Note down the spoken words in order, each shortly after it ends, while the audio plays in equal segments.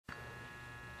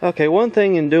Okay, one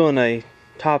thing in doing a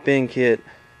top end kit,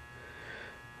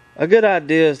 a good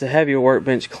idea is to have your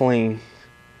workbench clean.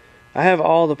 I have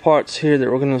all the parts here that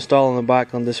we're going to install on the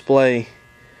bike on display.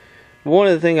 But one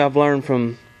of the things I've learned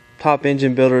from top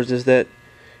engine builders is that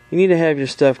you need to have your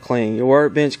stuff clean, your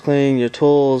workbench clean, your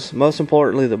tools, most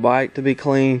importantly the bike to be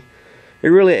clean. It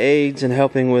really aids in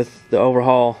helping with the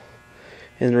overhaul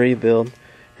and the rebuild.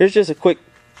 Here's just a quick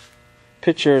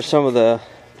picture of some of the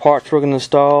parts we're going to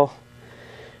install.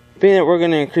 Being that we're going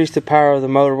to increase the power of the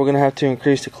motor, we're going to have to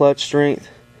increase the clutch strength.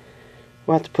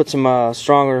 We'll have to put some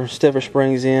stronger, stiffer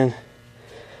springs in.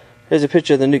 Here's a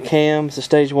picture of the new cams, the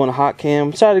stage 1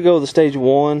 Hotcam. Decided to go with the stage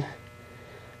 1.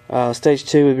 Stage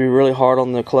 2 would be really hard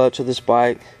on the clutch of this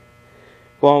bike.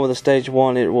 Going with the stage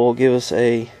 1, it will give us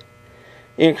a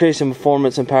increase in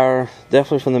performance and power,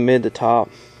 definitely from the mid to top.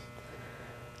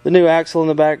 The new axle in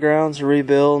the background is a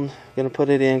rebuild. Going to put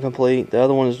it in complete. The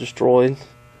other one is destroyed.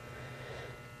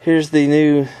 Here's the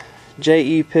new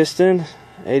JE piston,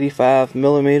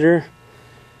 85mm,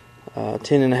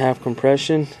 10.5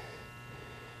 compression.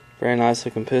 Very nice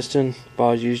looking piston. I've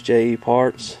always used JE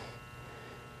parts.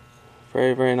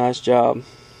 Very nice job.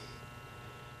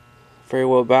 Very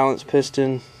well balanced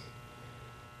piston.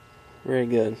 Very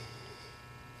good.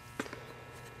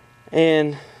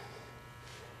 And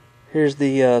here's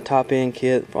the top end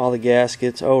kit for all the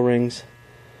gaskets, O-rings,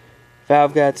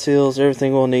 valve guide seals,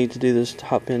 everything we'll need to do this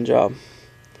top end job.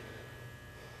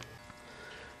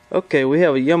 Okay, we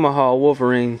have a Yamaha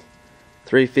Wolverine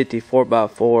 350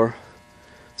 4x4.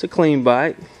 It's a clean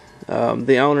bike.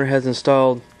 The owner has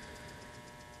installed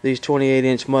these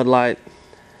 28-inch Mudlight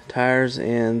tires,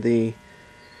 and the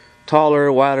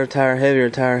taller, wider tire, heavier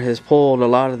tire has pulled a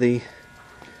lot of the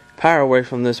power away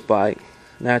from this bike,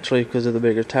 naturally because of the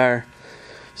bigger tire.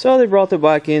 So they brought the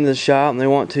bike into the shop and they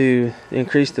want to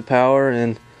increase the power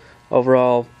and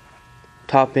overall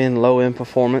top end, low end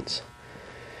performance.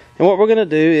 And what we're going to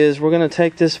do is we're going to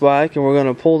take this bike and we're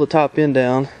going to pull the top end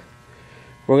down.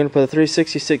 We're going to put a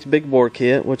 366 big bore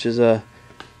kit, which is a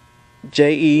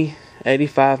JE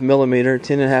 85mm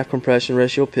 10.5 compression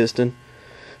ratio piston.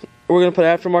 We're going to put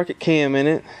aftermarket cam in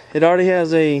it. It already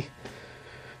has a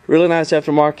really nice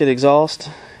aftermarket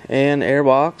exhaust and air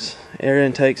box. Air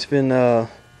intake's been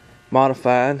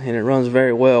modified and it runs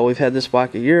very well. We've had this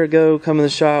bike a year ago come in the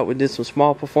shop. We did some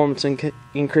small performance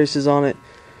increases on it.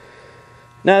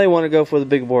 Now they want to go for the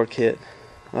big bore kit.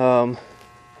 Clean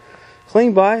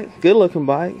bike, good looking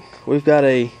bike. We've got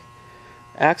a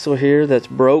axle here that's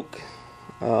broke.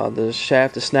 The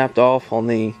shaft is snapped off on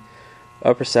the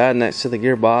upper side next to the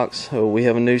gearbox. So we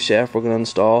have a new shaft we're going to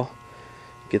install.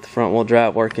 Get the front wheel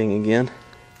drive working again.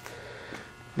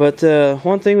 But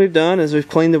one thing we've done is we've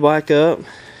cleaned the bike up,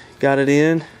 got it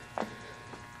in,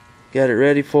 got it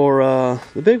ready for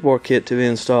the big bore kit to be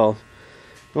installed.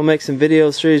 We'll make some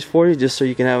video series for you just so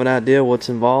you can have an idea what's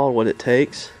involved, what it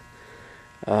takes,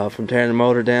 from tearing the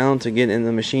motor down to getting in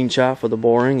the machine shop for the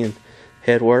boring and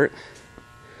head work.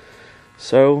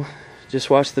 So just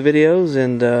watch the videos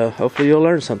and hopefully you'll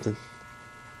learn something.